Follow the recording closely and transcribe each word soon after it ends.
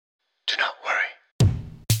Do not worry.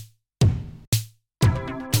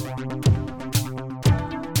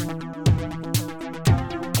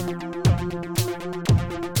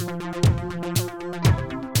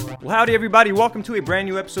 Well, howdy everybody, welcome to a brand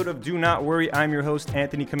new episode of Do Not Worry. I'm your host,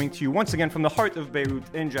 Anthony, coming to you once again from the heart of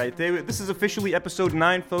Beirut in Jaiteh. This is officially episode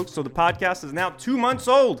 9, folks, so the podcast is now 2 months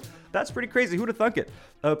old. That's pretty crazy, who'd have thunk it?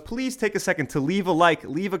 Please take a second to leave a like,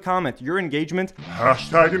 leave a comment. Your engagement,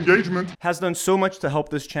 #engagement, has done so much to help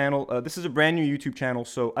this channel. This is a brand new YouTube channel,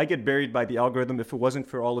 so I get buried by the algorithm if it wasn't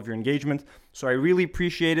for all of your engagement. So I really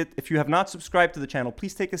appreciate it. If you have not subscribed to the channel,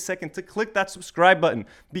 please take a second to click that subscribe button.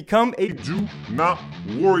 Become a Do Not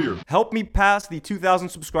Warrior. Help me pass the 2,000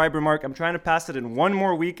 subscriber mark. I'm trying to pass it in one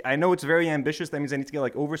more week. I know it's very ambitious. That means I need to get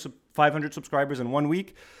like over 500 subscribers in 1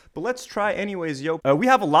 week. But let's try anyways, yo. We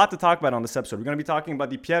have a lot to talk about on this episode. We're going to be talking about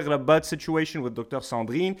the Pierre Rabot situation with Dr.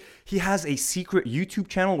 Sandrine. He has a secret YouTube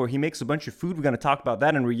channel where he makes a bunch of food. We're going to talk about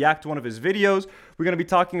that and react to one of his videos. We're going to be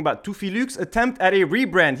talking about Toufi Luke's attempt at a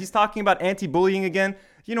rebrand. He's talking about anti-bullying again.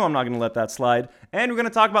 You know I'm not going to let that slide. And we're going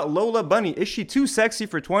to talk about Lola Bunny. Is she too sexy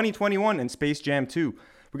for 2021 and Space Jam 2?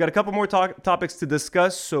 We got a couple more topics to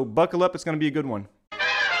discuss, so buckle up. It's going to be a good one.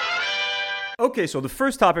 Okay, so the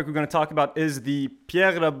first topic we're going to talk about is the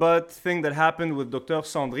Pierre Rabot thing that happened with Dr.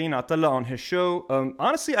 Sandrine Attallah on his show.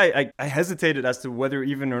 Honestly, I hesitated as to whether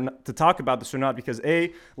even or not to talk about this or not because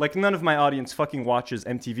A, like none of my audience fucking watches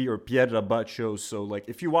MTV or Pierre Rabot shows. So like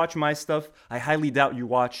if you watch my stuff, I highly doubt you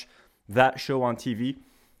watch that show on TV.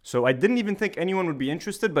 So I didn't even think anyone would be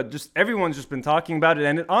interested, but just everyone's just been talking about it.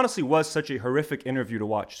 And it honestly was such a horrific interview to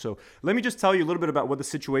watch. So let me just tell you a little bit about what the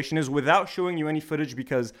situation is without showing you any footage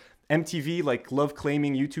because MTV like love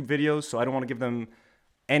claiming YouTube videos. So I don't want to give them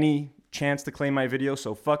any chance to claim my video.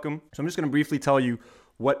 So fuck them. So I'm just going to briefly tell you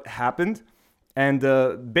what happened.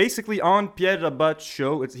 And basically on Pierre Rabot's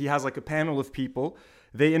show, he has like a panel of people.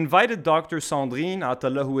 They invited Dr. Sandrine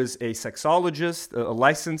Attallah, who is a sexologist, a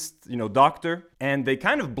licensed, doctor, and they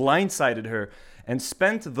kind of blindsided her and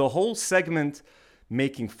spent the whole segment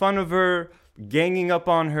making fun of her, ganging up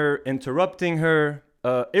on her, interrupting her.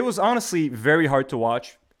 It was honestly very hard to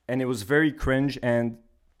watch, and it was very cringe, and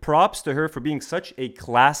props to her for being such a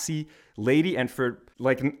classy lady and for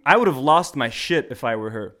I would have lost my shit if I were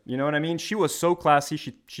her. You know what I mean? She was so classy.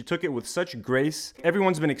 She took it with such grace.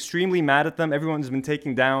 Everyone's been extremely mad at them. Everyone's been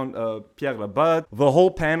taking down Pierre Rabot, the whole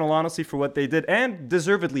panel, honestly, for what they did, and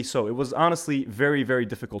deservedly so. It was honestly very, very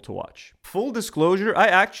difficult to watch. Full disclosure, I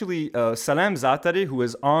actually, Salam Zaatari, who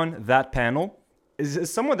is on that panel,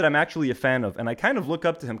 is someone that I'm actually a fan of, and I kind of look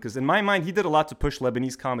up to him because in my mind, he did a lot to push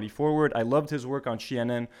Lebanese comedy forward. I loved his work on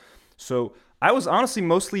CNN. So I was honestly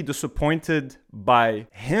mostly disappointed by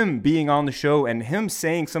him being on the show and him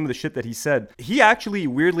saying some of the shit that he said. He actually,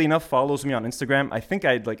 weirdly enough, follows me on Instagram. I think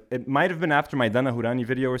it might have been after my Dana Hourani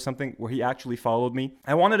video or something where he actually followed me.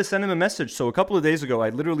 I wanted to send him a message. So a couple of days ago, I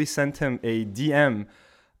literally sent him a DM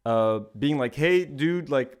being like, hey,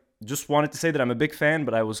 dude, just wanted to say that I'm a big fan,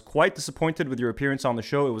 but I was quite disappointed with your appearance on the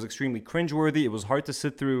show. It was extremely cringeworthy. It was hard to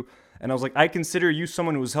sit through. And I was like, I consider you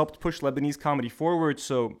someone who has helped push Lebanese comedy forward.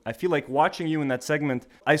 So I feel like watching you in that segment,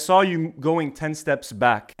 I saw you going 10 steps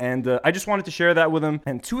back. And I just wanted to share that with him.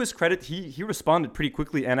 And to his credit, he responded pretty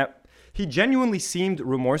quickly. And he genuinely seemed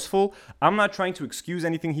remorseful. I'm not trying to excuse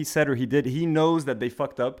anything he said or he did. He knows that they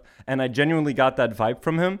fucked up. And I genuinely got that vibe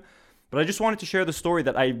from him. But I just wanted to share the story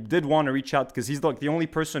that I did want to reach out because he's like the only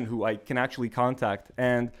person who I can actually contact.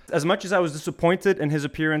 And as much as I was disappointed in his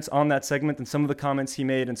appearance on that segment and some of the comments he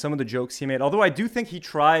made and some of the jokes he made, although I do think he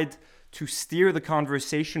tried to steer the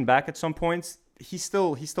conversation back at some points, he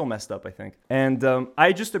still messed up, I think. And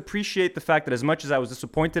I just appreciate the fact that as much as I was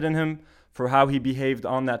disappointed in him for how he behaved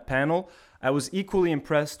on that panel, I was equally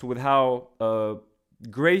impressed with how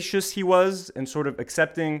gracious he was and sort of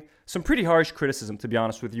accepting some pretty harsh criticism, to be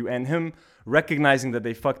honest with you, and him recognizing that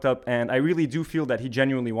they fucked up. And I really do feel that he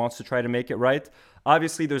genuinely wants to try to make it right.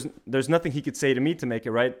 Obviously, there's nothing he could say to me to make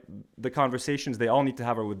it right. The conversations they all need to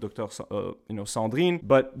have are with Dr. Sandrine.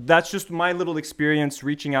 But that's just my little experience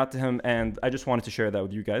reaching out to him, and I just wanted to share that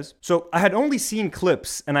with you guys. So I had only seen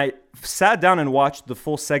clips, and I sat down and watched the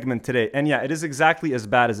full segment today. And yeah, it is exactly as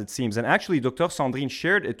bad as it seems. And actually, Dr. Sandrine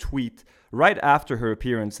shared a tweet right after her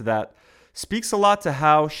appearance that speaks a lot to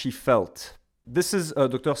how she felt. This is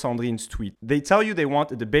Dr. Sandrine's tweet. They tell you they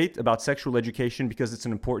want a debate about sexual education because it's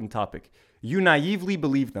an important topic. You naively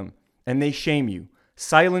believe them, and they shame you,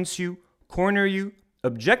 silence you, corner you,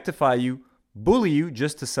 objectify you, bully you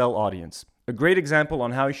just to sell audience. A great example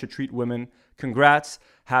on how you should treat women. Congrats,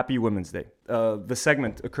 happy Women's Day. The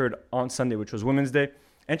segment occurred on Sunday, which was Women's Day.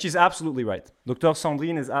 And she's absolutely right. Dr.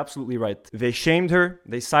 Sandrine is absolutely right. They shamed her,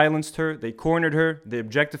 they silenced her, they cornered her, they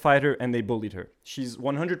objectified her, and they bullied her. She's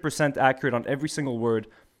 100% accurate on every single word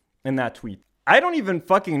in that tweet. I don't even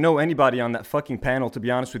fucking know anybody on that fucking panel, to be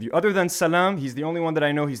honest with you. Other than Salam, he's the only one that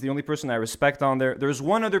I know. He's the only person I respect on there. There's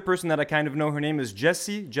one other person that I kind of know. Her name is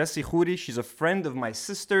Jessie Khouri. She's a friend of my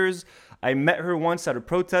sister's. I met her once at a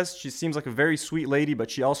protest. She seems like a very sweet lady, but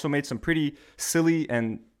she also made some pretty silly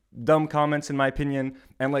and dumb comments in my opinion.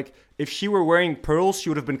 And like, if she were wearing pearls, she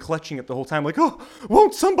would have been clutching it the whole time like, oh,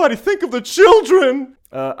 won't somebody think of the children?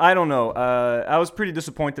 I don't know. I was pretty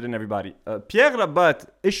disappointed in everybody. Pierre Rabbat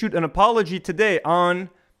issued an apology today on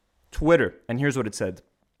Twitter, and here's what it said.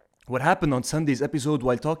 What happened on Sunday's episode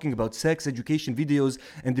while talking about sex education videos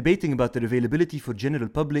and debating about their availability for general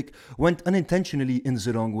public went unintentionally in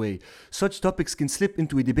the wrong way. Such topics can slip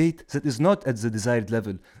into a debate that is not at the desired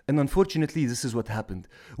level, and unfortunately this is what happened.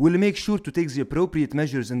 We'll make sure to take the appropriate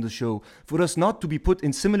measures in the show for us not to be put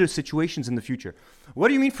in similar situations in the future. What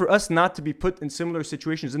do you mean for us not to be put in similar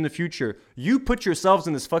situations in the future? You put yourselves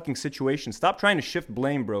in this fucking situation. Stop trying to shift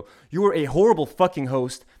blame, bro. You were a horrible fucking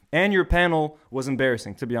host. And your panel was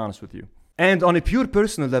embarrassing, to be honest with you. And on a pure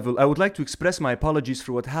personal level, I would like to express my apologies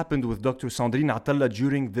for what happened with Dr. Sandrine Atallah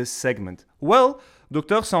during this segment. Well,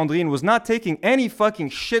 Dr. Sandrine was not taking any fucking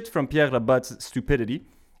shit from Pierre Rabbat's stupidity.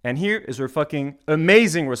 And here is her fucking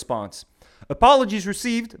amazing response. Apologies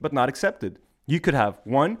received, but not accepted. You could have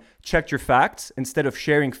 1. Checked your facts instead of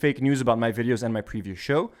sharing fake news about my videos and my previous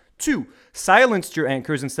show. 2. Silenced your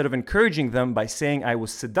anchors instead of encouraging them by saying I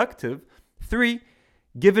was seductive. 3.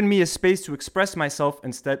 Given me a space to express myself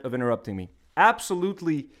instead of interrupting me.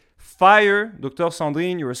 Absolutely fire, Dr.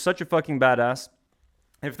 Sandrine. You were such a fucking badass.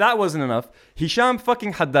 If that wasn't enough, Hisham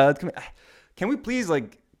fucking Haddad. Can we please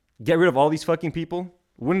like get rid of all these fucking people?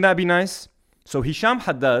 Wouldn't that be nice? So Hisham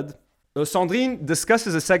Haddad, Sandrine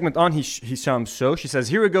discusses a segment on Hisham's show. She says,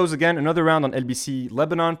 here it goes again, another round on LBC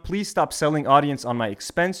Lebanon. Please stop selling audience on my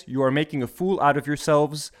expense. You are making a fool out of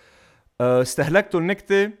yourselves. استهلكتوا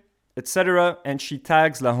النكتة, etc. And she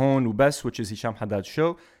tags Lahon Ubes, which is Hisham Haddad's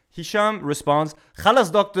show. Hisham responds,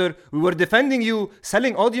 خلاص doctor, we were defending you,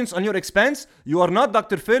 selling audience on your expense. You are not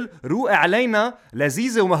Dr. Phil. روق علينا,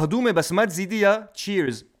 لذيذة ومهضومة بس ما تزيديها.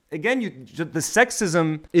 Cheers. Again, the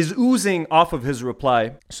sexism is oozing off of his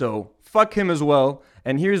reply. So, fuck him as well.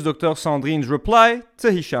 And here's Dr. Sandrine's reply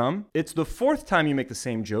to Hisham. It's the 4th time you make the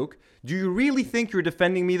same joke. Do you really think you're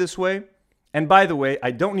defending me this way? And by the way,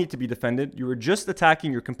 I don't need to be defended. You were just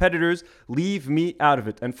attacking your competitors. Leave me out of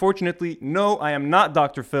it. Unfortunately, no, I am not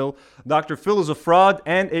Dr. Phil. Dr. Phil is a fraud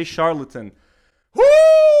and a charlatan.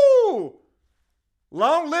 Woo!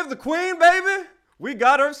 Long live the queen, baby! We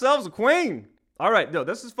got ourselves a queen. All right, no,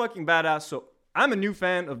 this is fucking badass. So I'm a new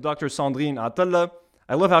fan of Dr. Sandrine Atallah.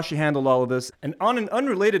 I love how she handled all of this. And on an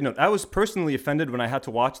unrelated note, I was personally offended when I had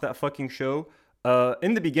to watch that fucking show.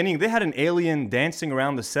 In the beginning, they had an alien dancing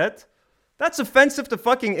around the set. That's offensive to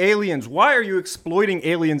fucking aliens. Why are you exploiting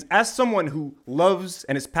aliens? As someone who loves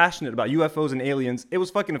and is passionate about UFOs and aliens, it was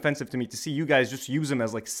fucking offensive to me to see you guys just use them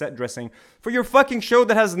as like set dressing for your fucking show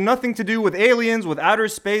that has nothing to do with aliens, with outer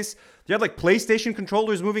space. You had like PlayStation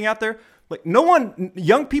controllers moving out there. Like no one,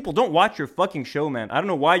 young people don't watch your fucking show, man. I don't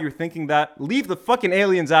know why you're thinking that. Leave the fucking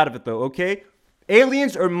aliens out of it though, okay?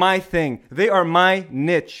 Aliens are my thing. They are my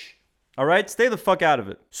niche. All right, stay the fuck out of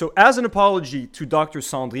it. So as an apology to Dr.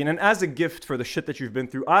 Sandrine and as a gift for the shit that you've been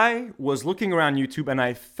through, I was looking around YouTube and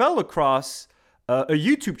I fell across a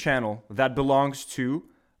YouTube channel that belongs to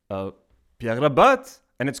Pierre Rabbat.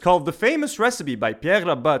 And it's called The Famous Recipe by Pierre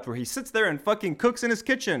Rabbat, where he sits there and fucking cooks in his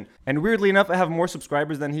kitchen. And weirdly enough, I have more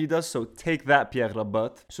subscribers than he does, so take that, Pierre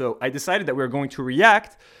Rabbat. So I decided that we were going to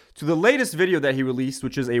react to the latest video that he released,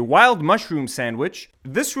 which is a wild mushroom sandwich.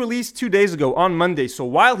 This released 2 days ago on Monday, so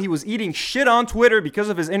while he was eating shit on Twitter because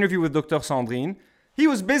of his interview with Dr. Sandrine, he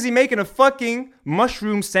was busy making a fucking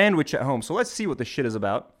mushroom sandwich at home. So let's see what this shit is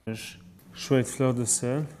about. شوية فلور دو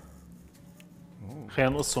سيل خلينا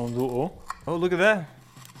نقصه وندوقه. Oh, look at that.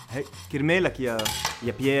 Hey, كرمالك يا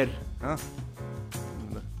Pierre. Huh?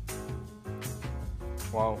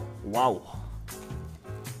 Wow. Wow.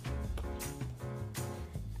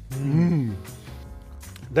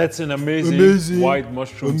 That's an amazing white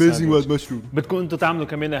mushroom Amazing sandwich. white mushroom. بدكم انتم تعملوا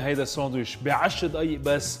كمان هيدا الساندويش ب10 دقايق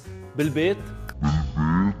بس بالبيت.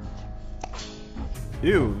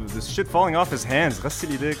 Ew, this shit falling off his hands. غسل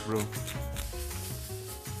ايديك, bro.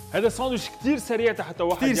 هذا الساندويش كتير سريع حتى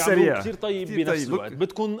واحد كتير يعمله سريع. كتير طيب كتير بنفس طيب. الوقت.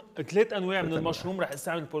 بدكم 3 انواع من المشروم، رح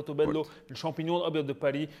استعمل البورتوبيلو، الشامبينيون الابيض دو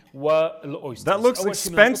باري والاويسترز. That looks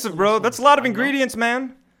expensive, bro. That's a lot of ingredients,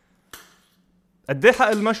 man. قد ايه حق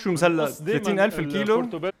المشرومز هلا؟ بس دايماً 30,000 الكيلو؟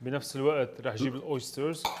 البورتوبيلو بنفس الوقت رح جيب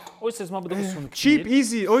الاويسترز. اويسترز ما بدهم يصون cheap كتير.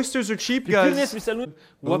 easy oysters are cheap كثير ناس guys. بيسالوني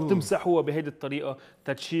وبتمسحوها بهيدي الطريقه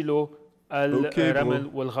تتشيلوا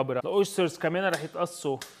الرمل والغبره. الاويسترز كمان رح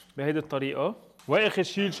يتقصوا بهيدي الطريقه. واخر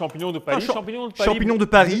شيء الشامبينيون دو باريس. Champignon de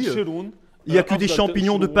Paris. Il y a que des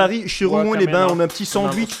champignons de Paris. Chez Rouen, eh ben, on a un petit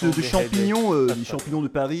sandwich de champignons, des champignons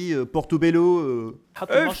de Paris, Portobello.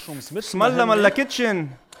 حط المشرومز مثل اسم الله مالا كيتشن.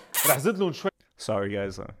 رح زيد لهم شوي. Sorry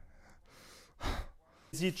guys.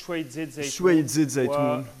 زيد شوية زيت زيتون. شوية زيت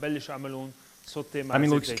زيتون. وبلش اعملهم صوتي مع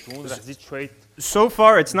زيت زيتون. رح زيد شوية. So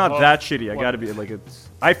far, it's not that shitty. I gotta be like it's.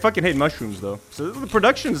 I fucking hate mushrooms though. So the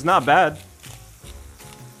production is not bad.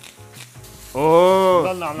 Oh,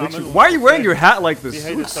 why are you wearing your hat like this?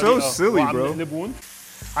 You look so silly, bro.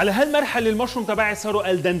 على هالمرحلة المشروم تبعي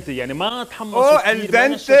صاروا الدنتي، يعني ما تحمصوا اوه كتير.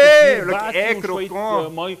 الدنتي. لك ايه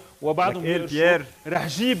كروكون مي وبعدهم بيرشوا. رح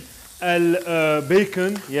جيب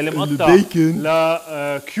البيكن يلي مقطع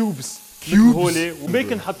لكيوبس هولي،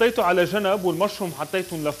 وبيكن حطيته على جنب والمشروم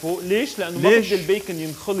حطيتهم لفوق. ليش؟ لأنه ما بدي البيكن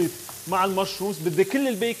ينخلط مع المشرومز، بدي كل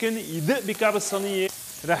البيكن يدق بكعب الصينية.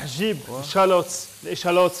 رح جيب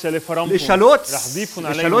الاشالوتس يلي فرمتهم. الاشالوتس رح ضيفهم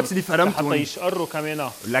عليهم الاشالوتس اللي فرمتهم حتى يشقروا كمان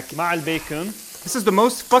مع البيكن. This is the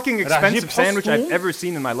most fucking expensive sandwich I've ever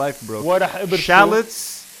seen in my life, bro. ورح ابرشو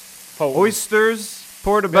Shallots, oysters,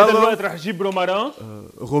 بهذا portobello, الوقت رح جيب روماران.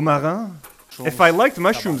 romarin. If I liked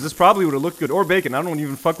mushrooms, this probably would have looked good. Or bacon. I don't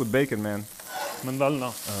even fuck with bacon, man.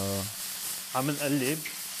 منضلنا عم نقلب.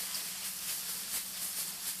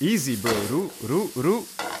 Easy, bro. رو.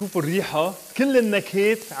 شوفوا الريحة، كل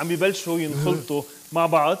النكهات عم يبلشوا ينخلطوا مع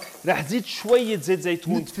بعض. رح زيد شوية زيت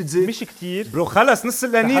زيتون، نتفة زيت. مش كتير. Bro, خلص نص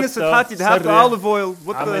القنينة ستحاتي half the olive oil.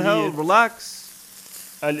 What the hell? Relax.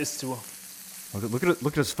 الاستواء.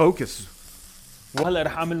 Look at his focus. وهلا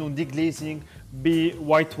رح اعمل لهم دي جليزنج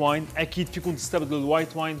بوايت واين. اكيد فيكم تستبدلوا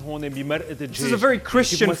الوايت واين هون بمرقة الدجاج. This is a very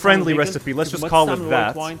Christian-friendly recipe. Let's just call it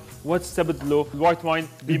that. وتستبدلوا الوايت واين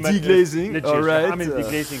بمرقة Deglazing. All right. رح اعمل دي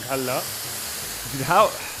جليزنج هلا. How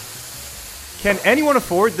can anyone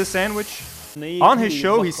afford this sandwich? On his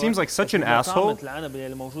show, he seems like such an asshole.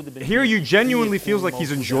 Here, you genuinely feels like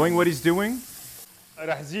he's enjoying what he's doing.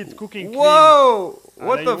 رح زيد كوكينج كريم. Whoa!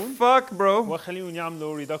 What the fuck, bro? وخليهم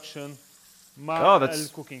يعملوا ريدكشن مع that's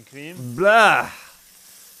الكوكينج كريم. Blah.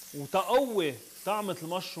 وتقوي طعمة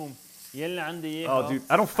المشروم يلي عندي اياها. Oh, dude,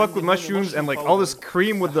 I don't fuck with mushrooms and like all this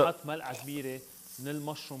cream with the. حط ملعقة كبيرة من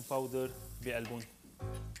المشروم باودر بقلبهم.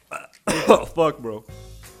 Oh fuck, bro.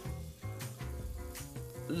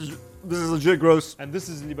 This is legit gross. And this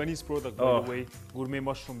is Lebanese product, by the way. Gourmet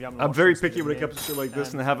mushroom بيعملوا. I'm very picky when it comes to shit like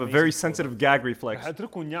this, and I have a very sensitive gag reflex. رح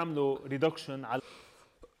اتركهم يعملوا ريدكشن على.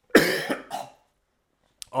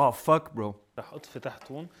 Oh fuck, bro. رح اطفي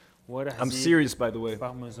تحتهم ورح I'm serious, by the way.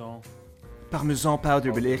 بارميزان. Parmesan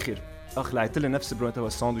powder بالاخر. لعيت لي نفسي برو تبع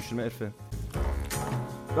الساندويتش المقرفة.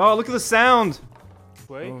 Oh, look at the sound.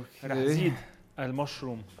 شوي رح زيد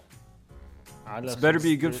المشروم على. This better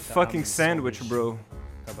be a good fucking sandwich, bro.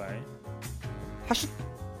 تبعي.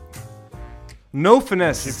 No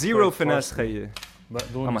finesse, zero finesse خيي.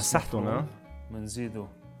 بقدونس مسحتهم ها. بنزيدوا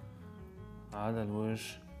على الوجه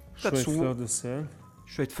شوية فلور دو سيل.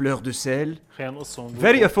 شوية فلور دو سيل. خلينا نقصهم.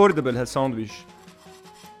 Very affordable هالساندويش.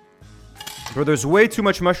 Bro, there's way too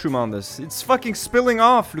much mushroom on this. It's fucking spilling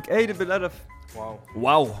off. Look, ايه بالقرف.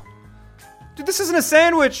 Wow. Dude, this isn't a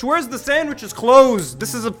sandwich. Where's the sandwich? It's closed.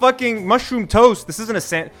 This is a fucking mushroom toast. This isn't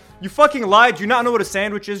a You fucking lied. Do you not know what a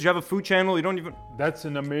sandwich is? You have a food channel. You don't even. That's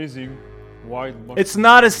an amazing wide mushroom. It's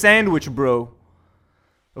not a sandwich, bro.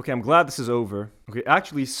 Okay, I'm glad this is over. Okay,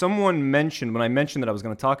 actually, someone mentioned, when I mentioned that I was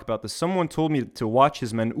going to talk about this, someone told me to watch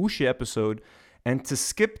his Manouche episode and to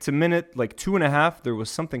skip to minute like 2.5. There was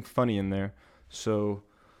something funny in there. So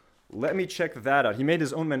let me check that out. He made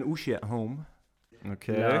his own Manouche at home.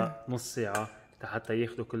 Okay. نص ساعة حتى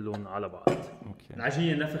ياخذوا كلهم على بعض. Okay.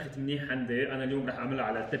 العجينة نفخت منيح عندي. أنا اليوم رح أعملها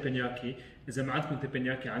على التيبانياكي. إذا ما عندكم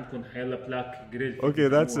تيبانياكي عندكم حيلا بلاك جريل. Okay,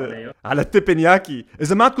 that's it. على التيبانياكي.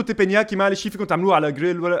 إذا ما عندكم تيبانياكي معلش فيكم تعملوه على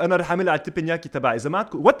جريل ولا أنا رح أعملها على التيبانياكي تبعي. إذا ما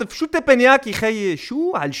عندكم شو تيبانياكي خيي؟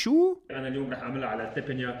 شو؟ على شو؟ أنا اليوم رح أعملها على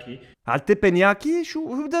التيبانياكي. على التيبانياكي؟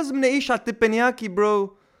 شو؟ Who does منعيش على التيبانياكي, bro?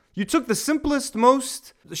 You took the simplest,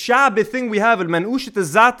 most شعبي thing we have, المنقوشة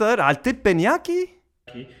الزعتر على التيبانياكي؟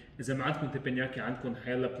 إذا ما عندكم تيبانياكي عندكم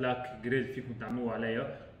حيلا بلاك جريل فيكم تعملوها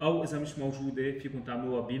عليها، أو إذا مش موجودة فيكم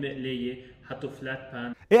تعملوها بمقلاية، حطوا فلات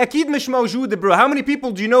بان. إيه أكيد مش موجودة, bro. How many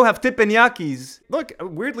people do you know have teppanyakis? Look,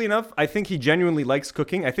 weirdly enough, I think he genuinely likes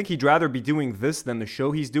cooking. I think he'd rather be doing this than the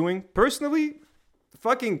show he's doing. Personally,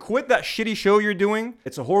 fucking quit that shitty show you're doing.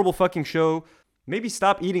 It's a horrible fucking show. Maybe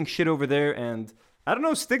stop eating shit over there and I don't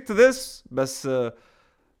know, stick to this. But,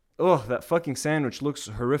 that fucking sandwich looks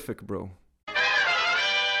horrific, bro.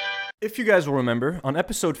 If you guys will remember, on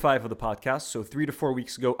episode 5 of the podcast, so 3 to 4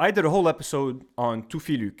 weeks ago, I did a whole episode on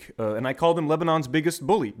Toufi Luke, and I called him Lebanon's biggest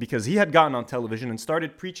bully because he had gotten on television and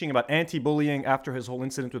started preaching about anti-bullying after his whole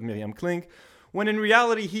incident with Miriam Klink, when in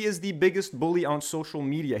reality, he is the biggest bully on social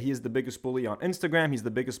media. He is the biggest bully on Instagram. He's the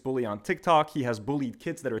biggest bully on TikTok. He has bullied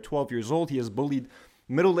kids that are 12 years old. He has bullied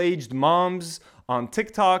middle-aged moms on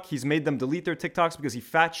TikTok. He's made them delete their TikToks because he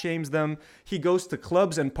fat shames them. He goes to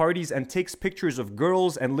clubs and parties and takes pictures of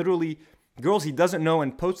girls and literally girls he doesn't know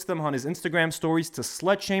and posts them on his Instagram stories to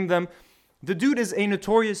slut shame them. The dude is a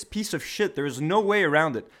notorious piece of shit. There is no way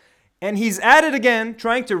around it. And he's at it again,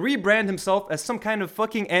 trying to rebrand himself as some kind of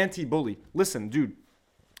fucking anti-bully. Listen, dude.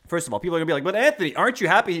 First of all, people are going to be like, but Anthony, aren't you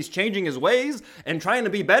happy he's changing his ways and trying to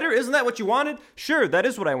be better? Isn't that what you wanted? Sure, that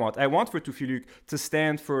is what I want. I want for Toufi Luke to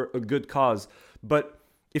stand for a good cause. But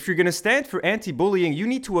if you're going to stand for anti-bullying, you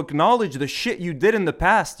need to acknowledge the shit you did in the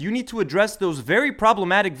past. You need to address those very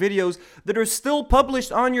problematic videos that are still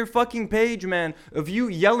published on your fucking page, man, of you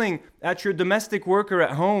yelling at your domestic worker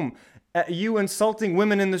at home, at you insulting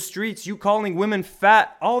women in the streets, you calling women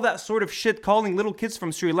fat, all that sort of shit, calling little kids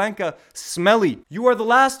from Sri Lanka smelly. You are the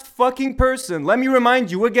last fucking person, let me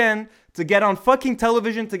remind you again, to get on fucking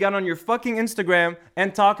television, to get on your fucking Instagram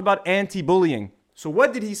and talk about anti-bullying. So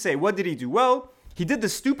what did he say? What did he do? Well, he did the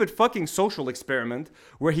stupid fucking social experiment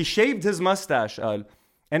where he shaved his mustache,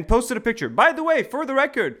 and posted a picture. By the way, for the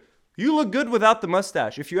record, you look good without the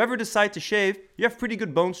mustache. If you ever decide to shave, you have pretty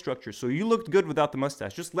good bone structure. So you looked good without the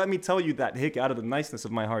mustache. Just let me tell you that, Hick, out of the niceness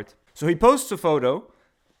of my heart. So he posts a photo.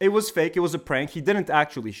 It was fake. It was a prank. He didn't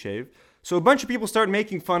actually shave. So a bunch of people start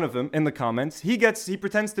making fun of him in the comments. He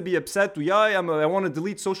pretends to be upset. I want to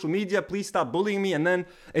delete social media. Please stop bullying me. And then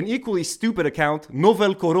an equally stupid account,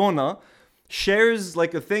 Novel Corona, shares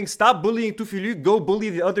like a thing. Stop bullying Toufi Luke. Go bully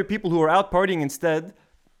the other people who are out partying instead.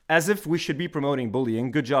 As if we should be promoting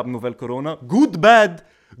bullying. Good job, Novel Corona. Good, bad.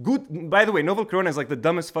 Good. By the way, Novel Corona is like the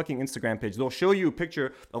dumbest fucking Instagram page. They'll show you a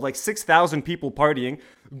picture of like 6,000 people partying.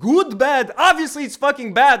 Good, bad. Obviously, it's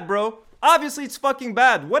fucking bad, bro. Obviously, it's fucking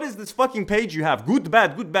bad. What is this fucking page you have? Good,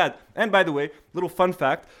 bad, good, bad. And by the way, little fun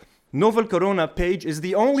fact. Novel Corona page is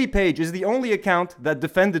the only account that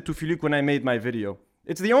defended Toufi Luke when I made my video.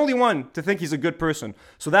 It's the only one to think he's a good person.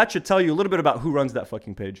 So that should tell you a little bit about who runs that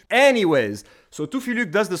fucking page. Anyways, so Toufi Luke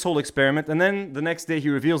does this whole experiment, and then the next day he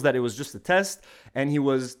reveals that it was just a test, and he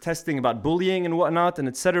was testing about bullying and whatnot, and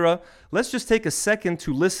etc. Let's just take a second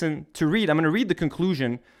to listen, to read. I'm going to read the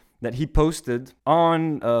conclusion that he posted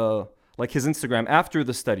on his Instagram after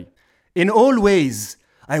the study. In all ways,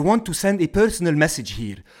 I want to send a personal message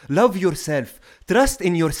here. Love yourself. Trust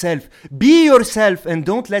in yourself. Be yourself and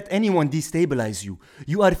don't let anyone destabilize you.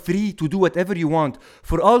 You are free to do whatever you want.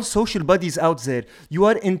 For all social buddies out there, you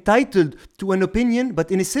are entitled to an opinion, but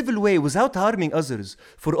in a civil way without harming others.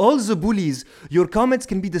 For all the bullies, your comments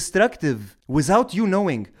can be destructive without you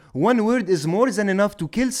knowing. One word is more than enough to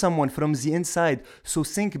kill someone from the inside, so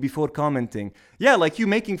think before commenting. Yeah, like you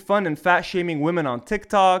making fun and fat shaming women on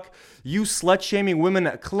TikTok, you slut shaming women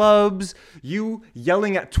at clubs, you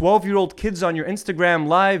yelling at 12-year-old kids on your Instagram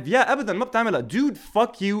live. Yeah, abadan, ma bta'mela. Dude,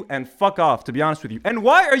 fuck you and fuck off, to be honest with you. And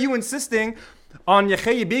why are you insisting on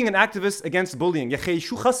being an activist against bullying?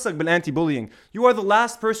 Shu khassak bil anti-bullying. You are the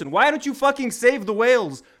last person. Why don't you fucking save the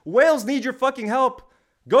whales? Whales need your fucking help.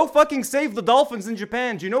 Go fucking save the dolphins in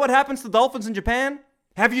Japan. Do you know what happens to dolphins in Japan?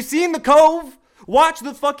 Have you seen The Cove? Watch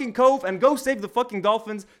The fucking Cove and go save the fucking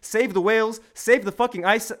dolphins, save the whales, save the fucking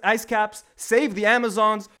ice caps, save the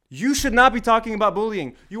Amazons. You should not be talking about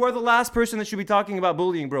bullying. You are the last person that should be talking about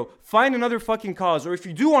bullying, bro. Find another fucking cause. Or if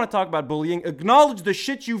you do want to talk about bullying, acknowledge the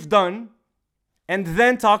shit you've done and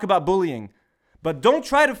then talk about bullying. But don't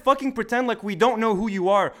try to fucking pretend like we don't know who you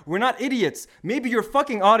are. We're not idiots. Maybe your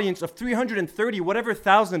fucking audience of 330 whatever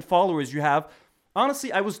thousand followers you have.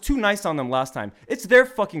 Honestly, I was too nice on them last time. It's their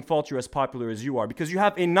fucking fault you're as popular as you are because you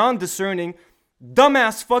have a non-discerning,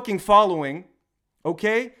 dumbass fucking following,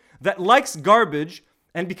 okay, that likes garbage,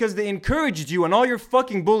 and because they encouraged you and all your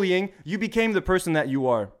fucking bullying, you became the person that you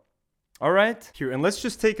are. All right? Here, and let's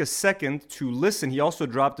just take a second to listen. He also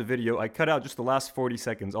dropped a video. I cut out just the last 40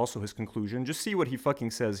 seconds, also his conclusion. Just see what he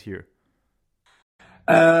fucking says here.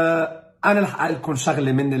 أنا رح أقولكم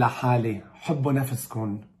شغلة مني لحالي. حبوا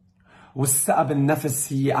نفسكم. والثقة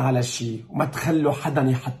بالنفس هي أعلى شيء. وما تخلوا حدا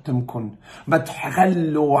يحطمكم. ما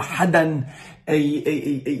تخلوا حدا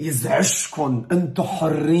يزعجكم. انتو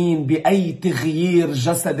حرين بأي تغيير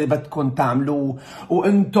جسدي بدكم تعملوه.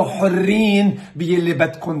 وانتو حرين باللي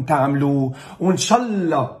بدكم تعملوه. وإن شاء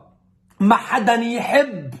الله ما حدا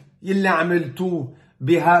يحب يلي عملتوه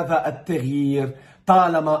بهذا التغيير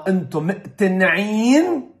طالما أنتم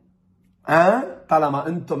مقتنعين طالما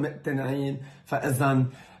أنتم مقتنعين فإذا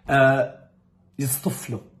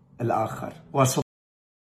يصطفلوا الآخر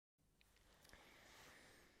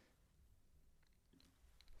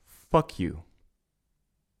Fuck you.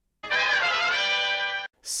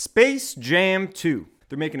 Space Jam 2.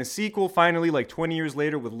 They're making a sequel finally, like 20 years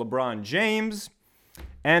later, with LeBron James.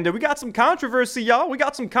 And we got some controversy, y'all. We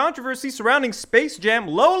got some controversy surrounding Space Jam.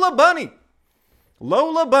 Lola Bunny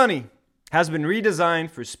has been redesigned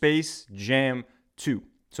for Space Jam 2.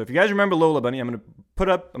 So if you guys remember Lola Bunny, I'm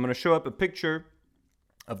going to show up a picture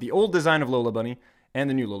of the old design of Lola Bunny and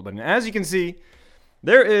the new Lola Bunny. Now, as you can see,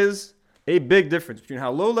 there is a big difference between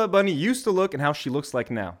how Lola Bunny used to look and how she looks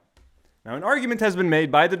like now. Now, an argument has been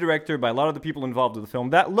made by the director, by a lot of the people involved with the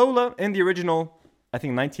film, that Lola in the original, I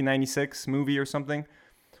think 1996 movie or something,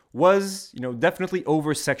 was, definitely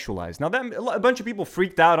over-sexualized. Now, a bunch of people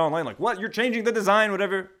freaked out online, like, what, you're changing the design,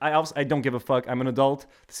 whatever. I don't give a fuck. I'm an adult.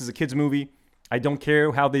 This is a kid's movie. I don't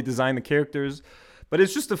care how they design the characters. But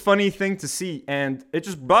it's just a funny thing to see. And it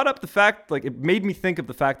just brought up the fact, like, it made me think of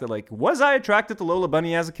the fact that, like, was I attracted to Lola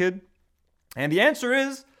Bunny as a kid? And the answer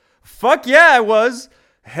is, fuck yeah, I was.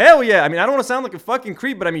 Hell yeah. I mean, I don't want to sound like a fucking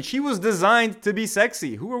creep, but I mean, she was designed to be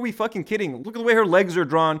sexy. Who are we fucking kidding? Look at the way her legs are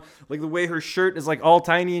drawn. Like the way her shirt is like all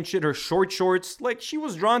tiny and shit. Her short shorts. Like she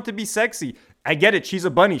was drawn to be sexy. I get it. She's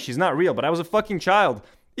a bunny. She's not real, but I was a fucking child.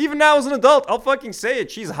 Even now as an adult, I'll fucking say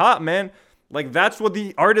it. She's hot, man. Like that's what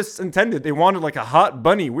the artists intended. They wanted like a hot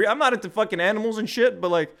bunny. I'm not into fucking animals and shit,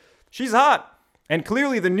 but like she's hot. And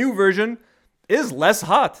clearly the new version is less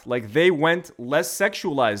hot. Like they went less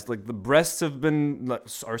sexualized. Like the breasts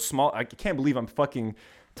are small. I can't believe I'm fucking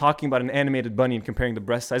talking about an animated bunny and comparing the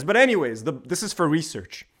breast size. But anyways, this is for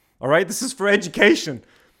research. All right, this is for education.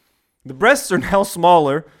 The breasts are now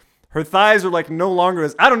smaller. Her thighs are like no longer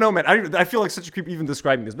as, I don't know, man. I feel like such a creep even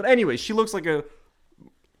describing this. But anyways, she looks like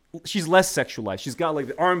she's less sexualized. She's got like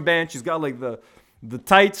the armband. She's got like the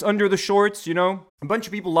tights under the shorts, A bunch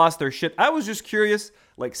of people lost their shit. I was just curious,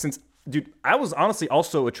 like dude, I was honestly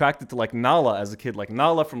also attracted to like Nala as a kid, like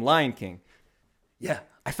Nala from Lion King. Yeah,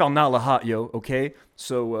 I found Nala hot, yo, okay?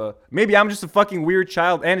 So maybe I'm just a fucking weird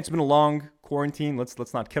child and it's been a long quarantine.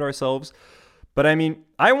 Let's not kid ourselves. But I mean,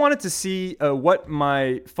 I wanted to see what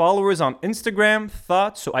my followers on Instagram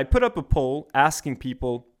thought. So I put up a poll asking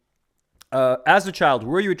people, as a child,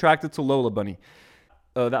 were you attracted to Lola Bunny?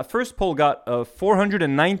 That first poll got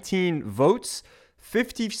 419 votes.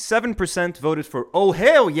 57% voted for oh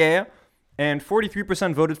hell yeah, and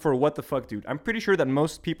 43% voted for what the fuck, dude. I'm pretty sure that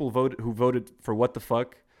most people who voted for what the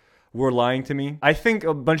fuck were lying to me. I think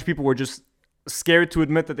a bunch of people were just scared to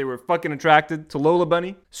admit that they were fucking attracted to Lola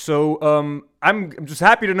Bunny. So I'm just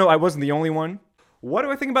happy to know I wasn't the only one. What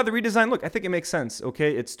do I think about the redesign? Look, I think it makes sense,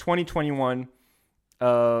 okay? It's 2021.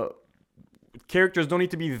 Characters don't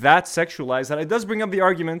need to be that sexualized. And it does bring up the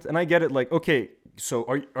argument, and I get it, like, okay, so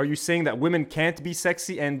are you saying that women can't be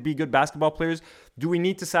sexy and be good basketball players? Do we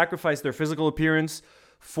need to sacrifice their physical appearance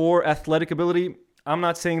for athletic ability? I'm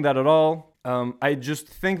not saying that at all. I just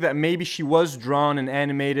think that maybe she was drawn and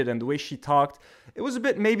animated, and the way she talked, it was a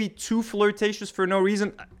bit maybe too flirtatious for no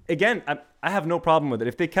reason. Again, I have no problem with it.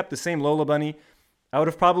 If they kept the same Lola Bunny, I would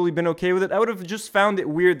have probably been okay with it. I would have just found it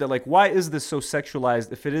weird that, like, why is this so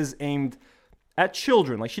sexualized if it is aimed at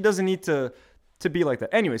children? Like, she doesn't need to be like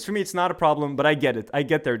that. Anyways, for me, it's not a problem, but I get it. I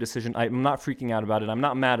get their decision. I'm not freaking out about it. I'm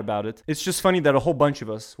not mad about it. It's just funny that a whole bunch of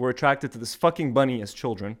us were attracted to this fucking bunny as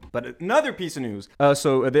children. But another piece of news.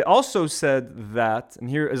 So they also said that, and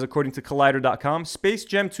here is according to Collider.com, Space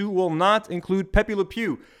Jam 2 will not include Pepe Le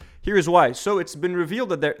Pew. Here's why. So it's been revealed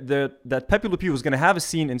that Pepe Le Pew is going to have a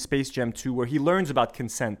scene in Space Jam 2 where he learns about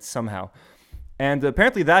consent somehow. And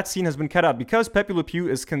apparently that scene has been cut out because Pepe Le Pew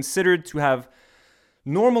is considered to have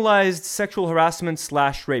normalized sexual harassment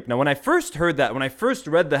 / rape. Now, when I first heard that, when I first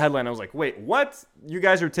read the headline, I was like, wait, what? You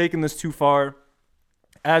guys are taking this too far.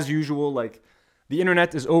 As usual, like, the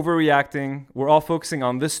internet is overreacting. We're all focusing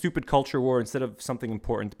on this stupid culture war instead of something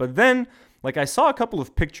important. But then, like, I saw a couple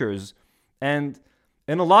of pictures, and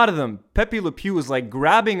in a lot of them, Pepe Le Pew is, like,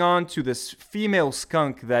 grabbing onto this female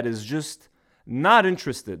skunk that is just not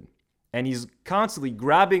interested. And he's constantly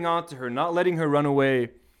grabbing onto her, not letting her run away.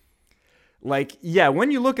 Like, yeah, when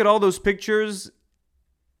you look at all those pictures,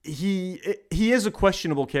 he is a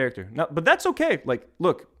questionable character. Now, but that's okay. Like,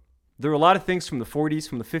 look, there are a lot of things from the 40s,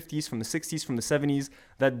 from the 50s, from the 60s, from the 70s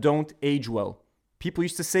that don't age well. People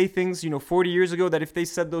used to say things, 40 years ago that if they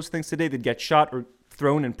said those things today, they'd get shot or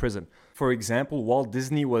thrown in prison. For example, Walt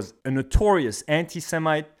Disney was a notorious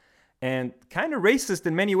anti-Semite, and kind of racist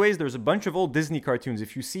in many ways. There's a bunch of old Disney cartoons.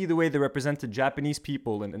 If you see the way they represented Japanese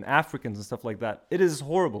people and Africans and stuff like that, it is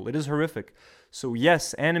horrible. It is horrific. So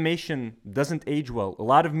yes, animation doesn't age well. A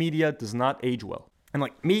lot of media does not age well. And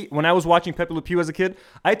like me, when I was watching Pepe Le Pew as a kid,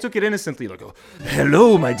 I took it innocently. Like, oh,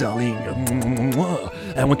 hello, my darling.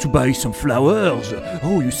 I want to buy you some flowers.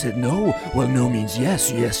 Oh, you said no? Well, no means yes.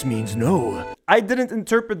 Yes means no. I didn't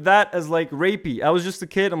interpret that as like rapey. I was just a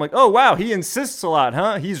kid. I'm like, oh, wow, he insists a lot,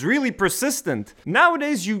 huh? He's really persistent.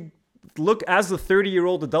 Nowadays, you look as a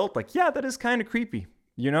 30-year-old adult like, yeah, that is kind of creepy.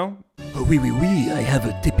 You know? Oh, oui, I have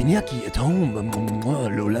a teppanyaki at home.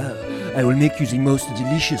 Lola. I will make you the most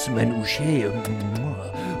delicious manouche.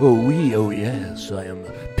 Oh, oui, oh, yes. I am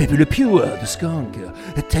Pepe Le Pew, the skunk.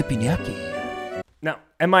 A teppanyaki. Now,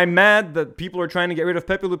 am I mad that people are trying to get rid of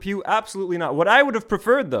Pepe Le Pew? Absolutely not. What I would have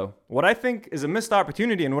preferred, though, what I think is a missed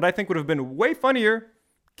opportunity and what I think would have been way funnier,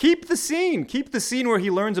 keep the scene. Keep the scene where he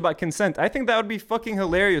learns about consent. I think that would be fucking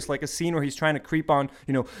hilarious, like a scene where he's trying to creep on,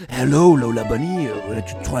 you know, hello, Lola Bunny,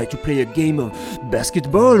 to try to play a game of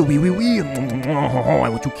basketball. Oui. I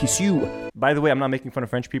want to kiss you. By the way, I'm not making fun of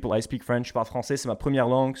French people. I speak French. Je parle français, c'est ma première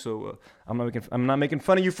langue, so I'm not making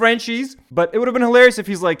fun of you Frenchies. But it would have been hilarious if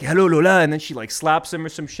he's like, hello, Lola, and then she like slaps him or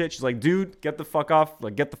some shit. She's like, dude, get the fuck off.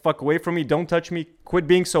 Like, get the fuck away from me. Don't touch me. Quit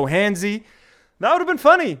being so handsy. That would have been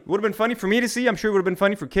funny. It would have been funny for me to see. I'm sure it would have been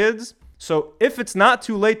funny for kids. So if it's not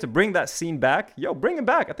too late to bring that scene back, yo, bring him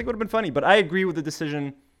back. I think it would have been funny. But I agree with the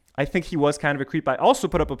decision. I think he was kind of a creep. I also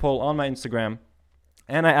put up a poll on my Instagram,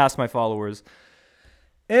 and I asked my followers,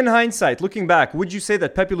 in hindsight, looking back, would you say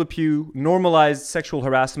that Pepe Le Pew normalized sexual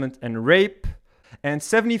harassment and rape? And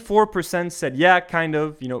 74% said, yeah, kind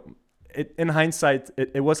of. You know, in hindsight,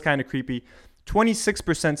 it was kind of creepy.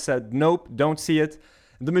 26% said, nope, don't see it.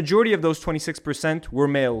 The majority of those 26% were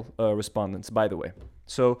male respondents, by the way.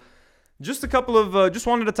 So just a couple of, just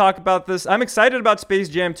wanted to talk about this. I'm excited about Space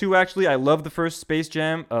Jam 2, actually. I love the first Space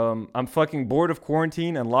Jam. I'm fucking bored of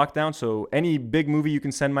quarantine and lockdown, so any big movie you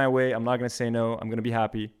can send my way, I'm not going to say no. I'm going to be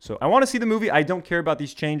happy. So I want to see the movie. I don't care about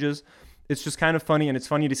these changes. It's just kind of funny, and it's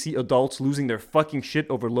funny to see adults losing their fucking shit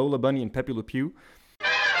over Lola Bunny and Pepe Le Pew.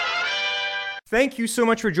 Thank you so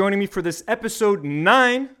much for joining me for this episode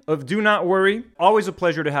 9 of Do Not Worry. Always a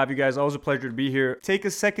pleasure to have you guys. Always a pleasure to be here. Take a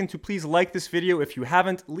second to please like this video. If you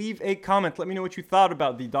haven't, leave a comment. Let me know what you thought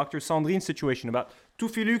about the Dr. Sandrine situation, about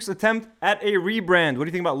Tufiluk's attempt at a rebrand. What do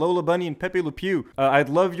you think about Lola Bunny and Pepe Le Pew? I'd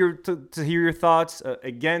love to hear your thoughts.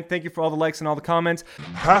 Again, thank you for all the likes and all the comments.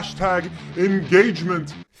 Hashtag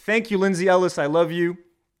engagement. Thank you, Lindsay Ellis. I love you.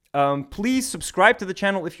 Please subscribe to the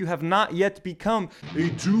channel if you have not yet become a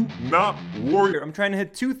Do Not Warrior. I'm trying to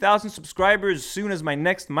hit 2,000 subscribers as soon as my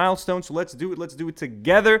next milestone, so let's do it. Let's do it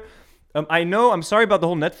together. I'm sorry about the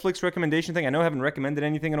whole Netflix recommendation thing. I know I haven't recommended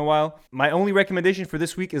anything in a while. My only recommendation for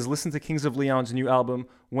this week is listen to Kings of Leon's new album,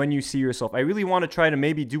 When You See Yourself. I really want to try to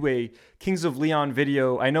maybe do a Kings of Leon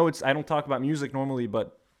video. I know I don't talk about music normally,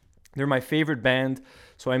 but they're my favorite band,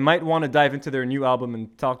 so I might want to dive into their new album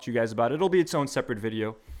and talk to you guys about it. It'll be its own separate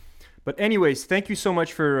video. But anyways, thank you so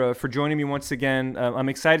much for joining me once again. I'm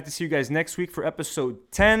excited to see you guys next week for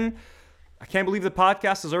episode 10. I can't believe the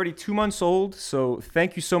podcast is already 2 months old. So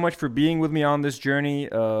thank you so much for being with me on this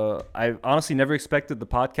journey. I honestly never expected the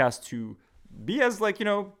podcast to be as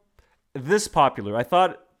this popular. I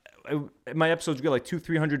thought my episodes would get like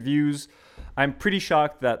 200-300 views. I'm pretty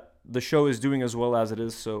shocked that the show is doing as well as it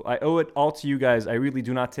is. So I owe it all to you guys. I really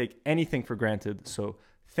do not take anything for granted. So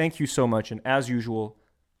thank you so much. And as usual,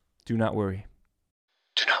 do not worry.